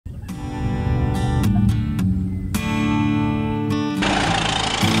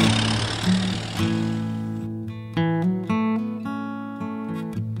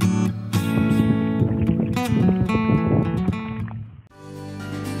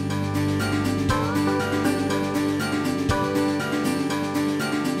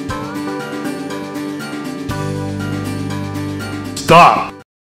Stop!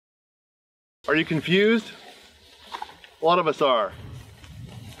 Are you confused? A lot of us are.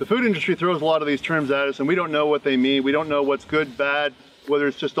 The food industry throws a lot of these terms at us and we don't know what they mean. We don't know what's good, bad, whether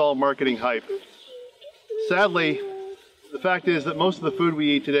it's just all marketing hype. Sadly, the fact is that most of the food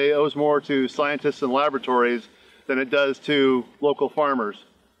we eat today owes more to scientists and laboratories than it does to local farmers.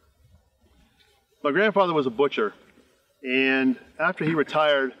 My grandfather was a butcher, and after he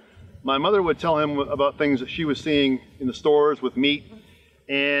retired, my mother would tell him about things that she was seeing in the stores with meat,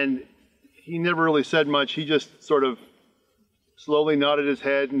 and he never really said much. He just sort of slowly nodded his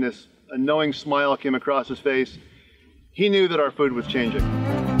head and this a knowing smile came across his face. He knew that our food was changing.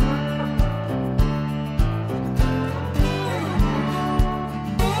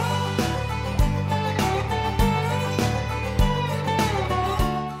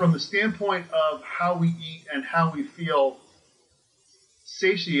 From the standpoint of how we eat and how we feel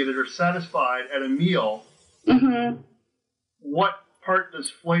satiated or satisfied at a meal, what part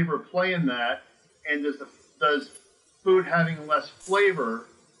does flavor play in that? And does food having less flavor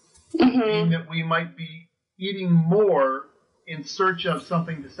mean that we might be eating more in search of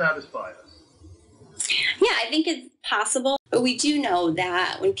something to satisfy us? Yeah, I think it's possible. But we do know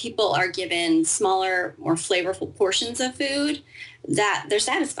that when people are given smaller, more flavorful portions of food, that they're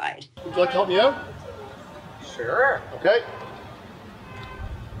satisfied. Would you like to help me out? Sure. Okay.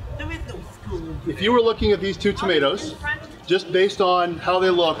 If you were looking at these two tomatoes, just based on how they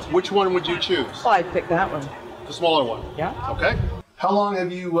looked, which one would you choose? Oh, I'd pick that one. The smaller one. Yeah. Okay. How long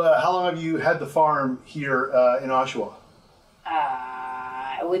have you had the farm here in Oshawa?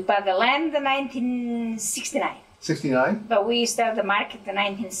 We bought the land in 1969. 69? But we started the market in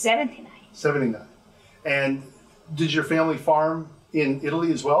 1979. 79. And did your family farm in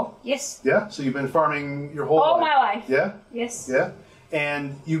Italy as well? Yes. Yeah? So you've been farming your whole life? All my life. Yeah? Yes. Yeah?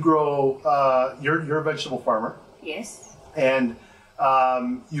 And you grow, you're a vegetable farmer. Yes. And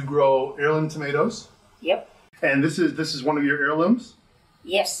you grow heirloom tomatoes. Yep. And this is one of your heirlooms?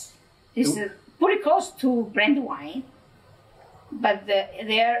 Yes. This is pretty close to Brandywine, but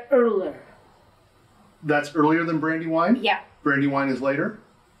they're earlier. That's earlier than Brandywine? Yeah. Brandywine is later?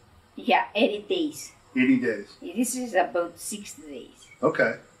 Yeah, 80 days. 80 days. This is about 60 days.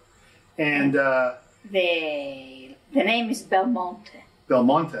 Okay. And the name is Belmonte.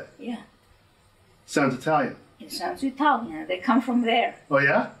 Belmonte? Yeah. Sounds Italian. It sounds Italian. They come from there. Oh,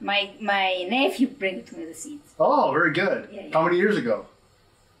 yeah? My nephew bring to me the seeds. Oh, very good. Yeah, yeah. How many years ago?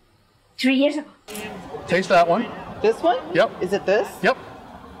 3 years ago. Taste that one. This one? Yep. Is it this? Yep.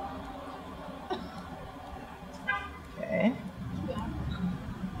 Okay.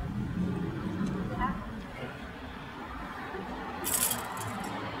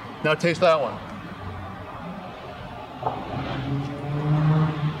 Now taste that one.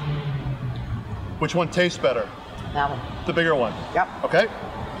 Which one tastes better? That one. The bigger one. Yep. Okay.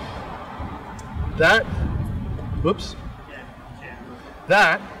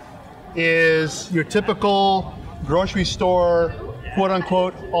 That is your typical grocery store, quote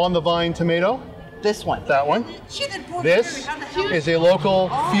unquote, on the vine tomato. This one. That one. This is a local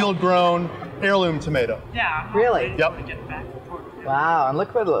field grown heirloom tomato. Yeah. Really? Yep. Wow, and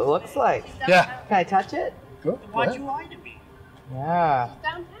look what it looks like. Yeah. Can I touch it? Go Why'd ahead. you lie to me? Yeah.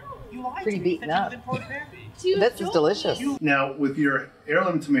 You lied Pretty to me. beaten That up. you've been Port Perry. This is delicious. Now, with your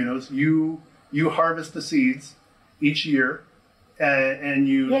heirloom tomatoes, you harvest the seeds each year, and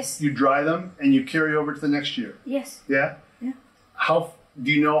you Yes. you dry them and you carry over to the next year. Yes. Yeah. Yeah.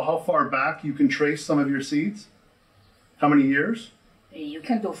 Do you know how far back you can trace some of your seeds? How many years? You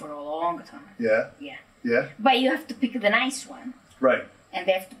can do for a long time. Yeah. Yeah. Yeah. But you have to pick the nice one. Right. And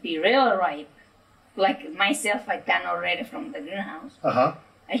they have to be real ripe. Like myself, I've done already from the greenhouse. Uh-huh.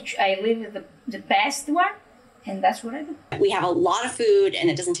 I live with the best one, and that's what I do. We have a lot of food and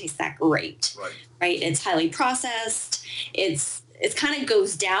it doesn't taste that great. Right. It's highly processed. It kind of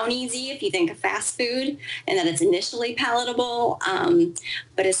goes down easy if you think of fast food and that it's initially palatable,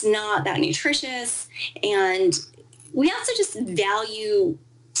 but it's not that nutritious. And we also just value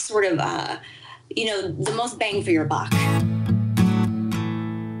sort of, the most bang for your buck.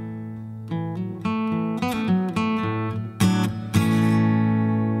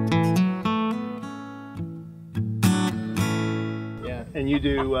 Yeah. And you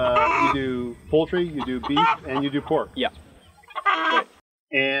do poultry, you do beef, and you do pork. Yeah. Okay.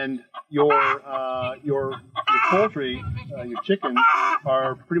 And your poultry, your chickens,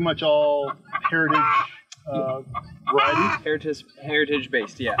 are pretty much all heritage varieties. Heritage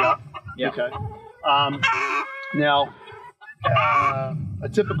based, yeah. Yeah. Okay. Now, a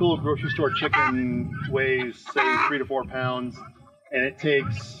typical grocery store chicken weighs, say, 3 to 4 pounds, and it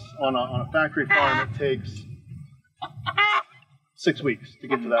takes on a factory farm, it takes 6 weeks to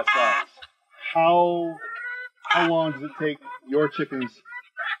get to that size. How long does it take your chickens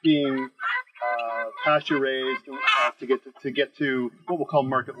being pasture raised to get to what we'll call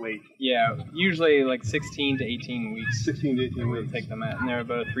market weight? Yeah, usually like 16 to 18 weeks. 16 to 18 We'll weeks. take them at, and they're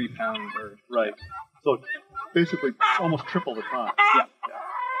about a 3 pound bird. Right. So basically almost triple the time. Yeah.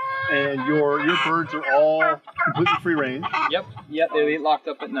 And your birds are all completely free range. Yep. Yep. They get locked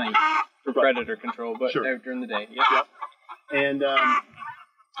up at night for predator control, but Sure. out during the day. Yep. Yep. And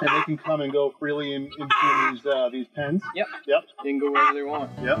they can come and go freely in between these pens. Yep. Yep. They can go wherever they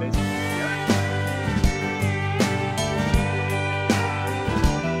want. Yep. Basically.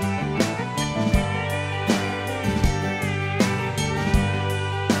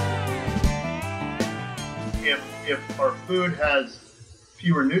 If our food has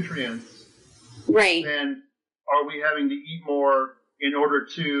fewer nutrients, Right. then are we having to eat more in order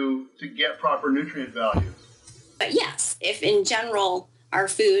to get proper nutrient values? But yes, if in general our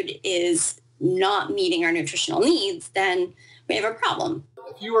food is not meeting our nutritional needs, then we have a problem.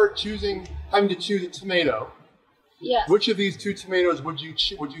 If you are having to choose a tomato, Yes. which of these two tomatoes would you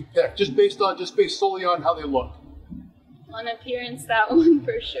pick? Just based solely on how they look. On appearance, that one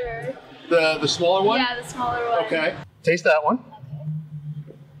for sure. The smaller one? Yeah, the smaller one. Okay. Taste that one.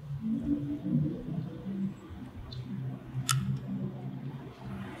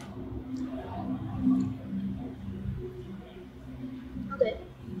 Okay.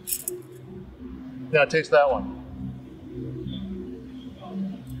 Now taste that one.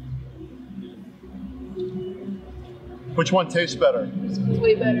 Which one tastes better? It's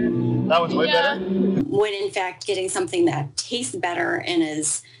way better. That one's way Yeah. better? When in fact getting something that tastes better and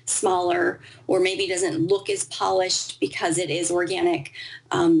is smaller or maybe doesn't look as polished because it is organic,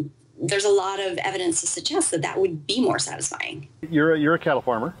 there's a lot of evidence to suggest that that would be more satisfying. You're a cattle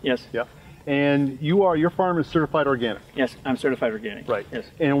farmer. Yes, Yep. And your farm is certified organic. yes, I'm certified organic. Right. Yes.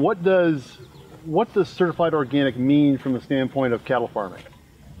 And what does certified organic mean from the standpoint of cattle farming?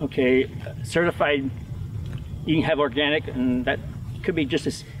 Okay, certified, you can have organic, and that could be just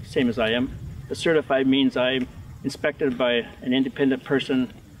the same as I am. The certified means I'm inspected by an independent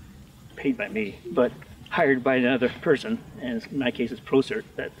person, paid by me, but hired by another person, and in my case it's ProCert,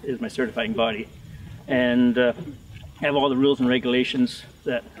 that is my certifying body. And have all the rules and regulations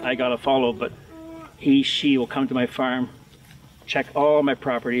that I gotta follow, but she will come to my farm, check all my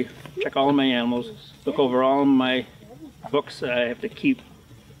property, check all my animals, look over all my books. I have to keep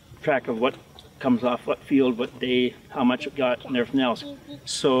track of what comes off what field, what day, how much it got, and everything else.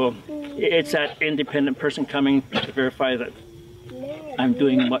 So it's that independent person coming to verify that I'm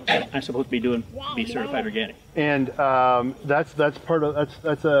doing what I'm supposed to be doing to be certified organic. And that's part of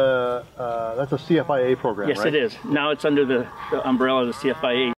that's a CFIA program, Yes, right? it is. Now it's under the umbrella of the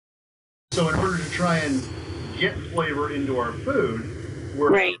CFIA. So in order to try and get flavor into our food,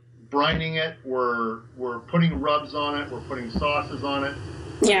 we're Right. brining it, we're putting rubs on it, we're putting sauces on it,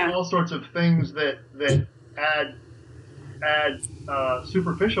 Yeah. all sorts of things that add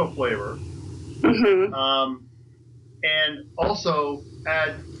superficial flavor, and also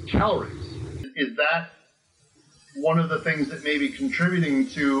add calories. Is that one of the things that may be contributing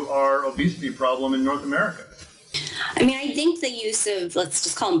to our obesity problem in North America? I mean, I think the use of, let's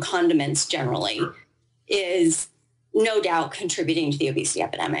just call them condiments generally, Sure. is no doubt contributing to the obesity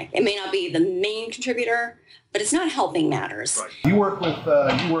epidemic. It may not be the main contributor, but it's not helping matters. Right. You work with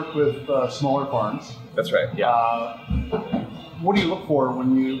smaller farms. That's right. Yeah. What do you look for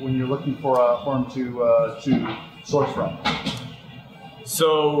when you're looking for a farm to source from?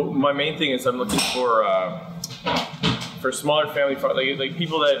 So my main thing is I'm looking for smaller family farm, like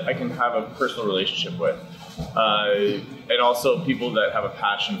people that I can have a personal relationship with, and also people that have a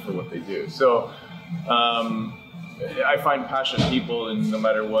passion for what they do. So I find passionate people, and no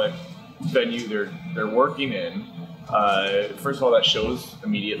matter what venue they're working in, first of all, that shows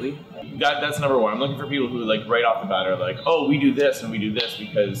immediately. That's number one. I'm looking for people who, like, right off the bat are like, oh, we do this and we do this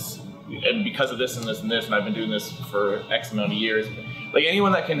because of this and this and this, and I've been doing this for X amount of years. Like,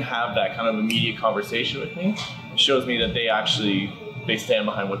 anyone that can have that kind of immediate conversation with me shows me that they stand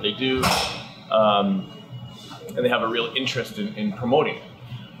behind what they do, and they have a real interest in promoting it.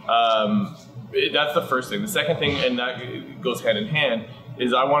 That's the first thing. The second thing, and that goes hand in hand,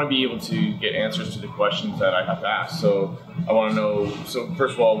 is I want to be able to get answers to the questions that I have to ask. So I want to know, so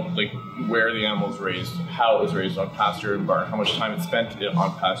first of all, like, where the animal was raised, how it was raised on pasture and barn, how much time it spent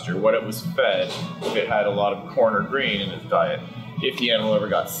on pasture, what it was fed, if it had a lot of corn or grain in its diet, if the animal ever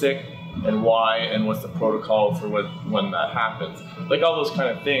got sick, and why, and what's the protocol for when that happens. Like, all those kind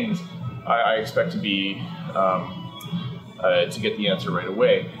of things I expect to be, to get the answer right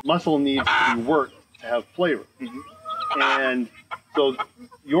away. Muscle needs to be worked to have flavor. And So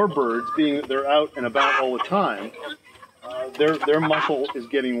your birds, being that they're out and about all the time, their muscle is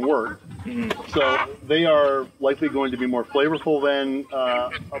getting worked. So they are likely going to be more flavorful than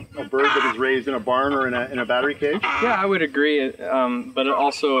a bird that is raised in a barn or in a battery cage. Yeah, I would agree, but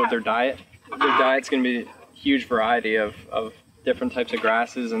also their diet. Their diet's going to be a huge variety of different types of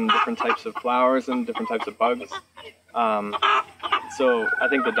grasses and different types of flowers and different types of bugs. So I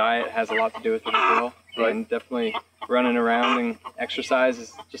think the diet has a lot to do with it as well. Right. And definitely running around and exercise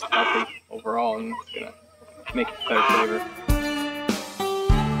is just healthy overall, and it's going to make it better flavor.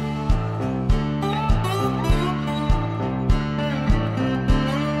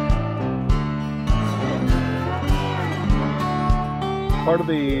 Part of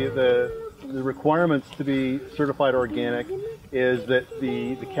the requirements to be certified organic is that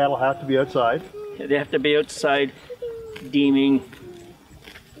the cattle have to be outside. They have to be outside deeming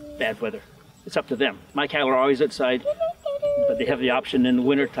bad weather. It's up to them. My cattle are always outside, but they have the option in the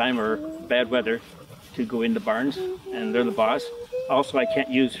wintertime or bad weather to go into barns, and they're the boss. Also, I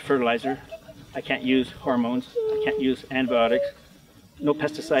can't use fertilizer. I can't use hormones. I can't use antibiotics. No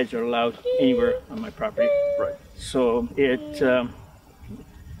pesticides are allowed anywhere on my property. Right. So trying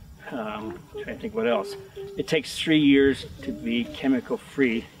to think what else. It takes 3 years to be chemical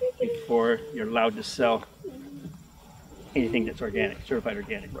free before you're allowed to sell anything that's organic, certified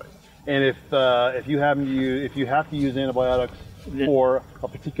organic. Right. And if you have to use antibiotics for a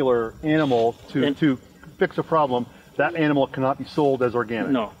particular animal to fix a problem, that animal cannot be sold as organic.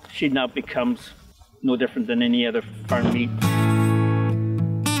 No, she now becomes no different than any other farm meat.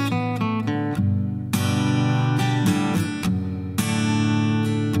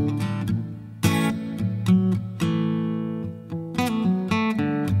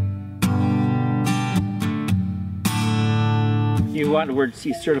 You want the word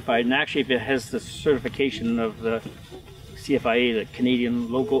C certified, and actually if it has the certification of the CFIA, the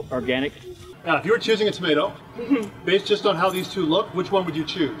Canadian Local Organic. Now, if you were choosing a tomato, based just on how these two look, which one would you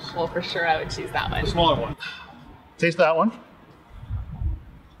choose? Well, for sure I would choose that one. The smaller one. Taste that one.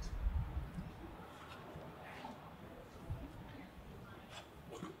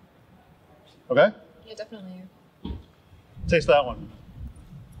 Okay? Yeah, definitely. Taste that one.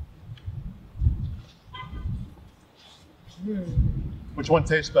 Which one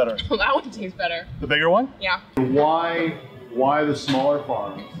tastes better? Well, that one tastes better. The bigger one? Yeah. Why the smaller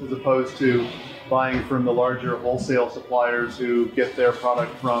farms as opposed to buying from the larger wholesale suppliers who get their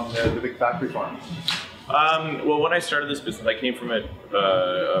product from the big factory farms? Well, when I started this business, I came from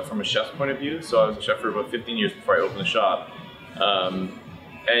a chef's point of view. So I was a chef for about 15 years before I opened the shop.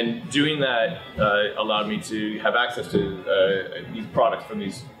 And doing that allowed me to have access to these products from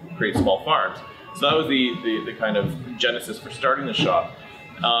these great small farms. So that was the kind of genesis for starting the shop.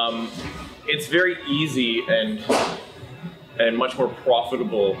 It's very easy and much more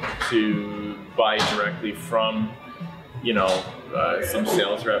profitable to buy directly from, some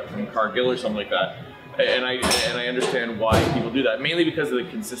sales rep from Cargill or something like that. And I understand why people do that, mainly because of the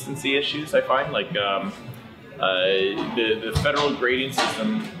consistency issues I find. Like the federal grading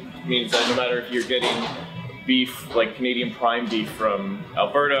system means that no matter if you're getting beef, like Canadian prime beef from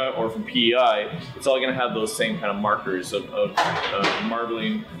Alberta or from PEI, it's all going to have those same kind of markers of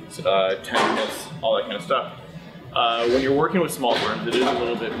marbling, tenderness, all that kind of stuff. When you're working with small farms, it is a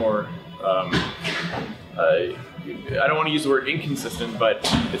little bit more, I don't want to use the word inconsistent, but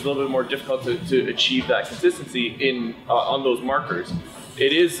it's a little bit more difficult to achieve that consistency on those markers.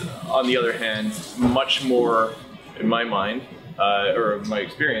 It is, on the other hand, much more, in my mind, or my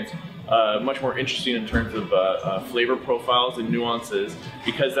experience, much more interesting in terms of flavor profiles and nuances,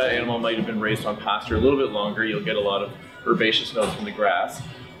 because that animal might have been raised on pasture a little bit longer. You'll get a lot of herbaceous notes from the grass.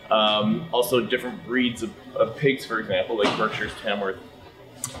 Also, different breeds of pigs, for example, like Berkshire's Tamworth.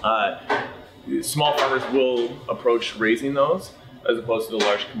 Small farmers will approach raising those, as opposed to the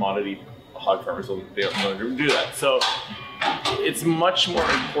large commodity hog farmers. They don't do that. So it's much more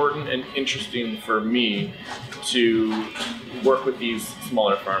important and interesting for me to work with these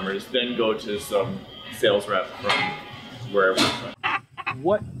smaller farmers than go to some sales rep from wherever.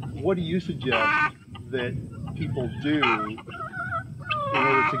 What do you suggest that people do in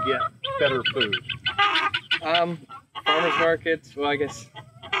order to get better food? Farmers markets, well, I guess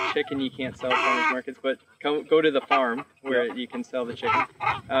chicken you can't sell at farmers markets, but go to the farm where you can sell the chicken.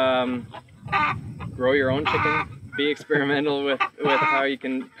 Grow your own chicken. Be experimental with how you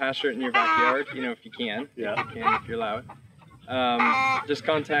can pasture it in your backyard, if you can. Yeah. If you're allowed. Just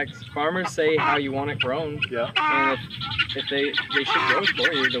contact farmers, say how you want it grown. Yeah. And if they should grow it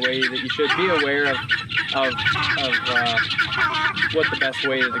for you the way that you should. Be aware of what the best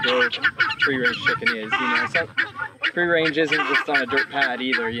way to grow free range chicken is. free range isn't just on a dirt pad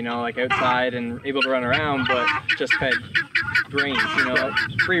either, you know, like outside and able to run around, but just fed grains, you know.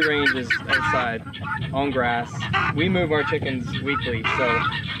 Free range is outside, on grass. We move our chickens weekly, so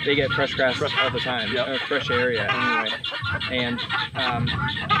they get fresh grass all the time, fresh area anyway. And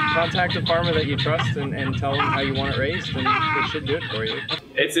contact a farmer that you trust and tell them how you want it raised, and they should do it for you.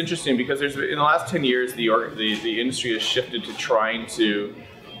 It's interesting because in the last 10 years, the industry has shifted to trying to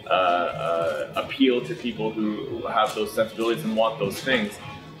appeal to people who have those sensibilities and want those things.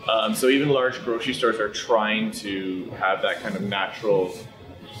 So even large grocery stores are trying to have that kind of natural,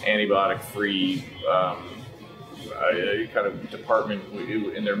 antibiotic-free kind of department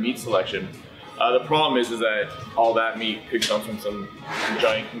in their meat selection. The problem is that all that meat could come from some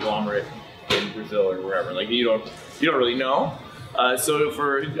giant conglomerate in Brazil or wherever. Like you don't really know. So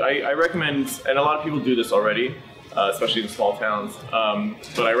I recommend, and a lot of people do this already, especially in small towns.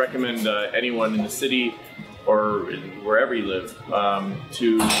 But I recommend anyone in the city or wherever you live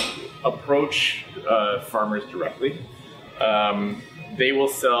to approach farmers directly. They will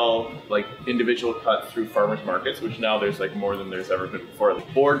sell like individual cuts through farmers markets, which now there's like more than there's ever been before,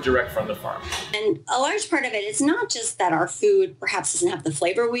 or direct from the farm. And a large part of it is not just that our food perhaps doesn't have the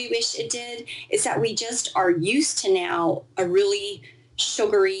flavor we wish it did, it's that we just are used to now a really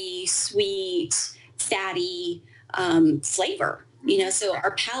sugary, sweet, fatty flavor. You know, so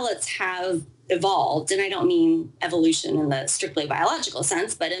our palates have evolved, and I don't mean evolution in the strictly biological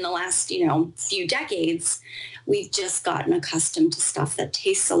sense, but in the last, few decades, we've just gotten accustomed to stuff that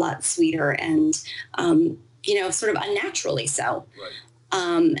tastes a lot sweeter and, sort of unnaturally so. Right.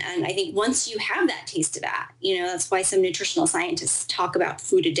 And I think once you have that taste of that, that's why some nutritional scientists talk about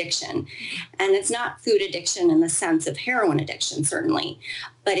food addiction. And it's not food addiction in the sense of heroin addiction, certainly,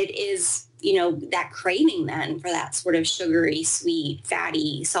 but it is, that craving then for that sort of sugary, sweet,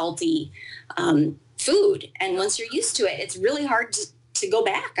 fatty, salty food. And once you're used to it, it's really hard to go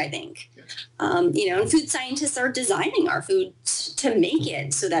back, I think. And food scientists are designing our food to make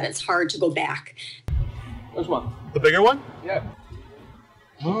it so that it's hard to go back. Which one? The bigger one? Yeah.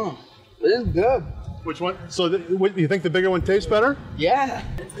 This is good. Which one? So you think the bigger one tastes better? Yeah.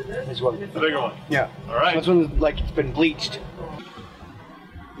 This one. The bigger one? Yeah. All right. This one's like it's been bleached.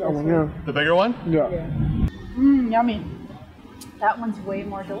 That one, yeah. The bigger one? Yeah. Yummy. That one's way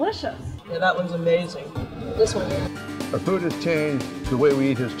more delicious. Yeah, that one's amazing. This one. Our food has changed, the way we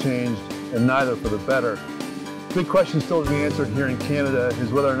eat has changed, and neither for the better. The big question still to be answered here in Canada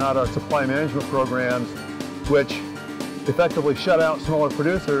is whether or not our supply management programs, which effectively shut out smaller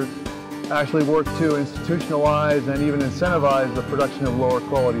producers, actually work to institutionalize and even incentivize the production of lower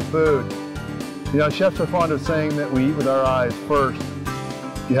quality food. Chefs are fond of saying that we eat with our eyes first.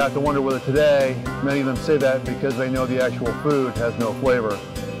 You have to wonder whether today, many of them say that because they know the actual food has no flavor.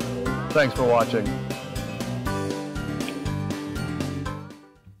 Thanks for watching.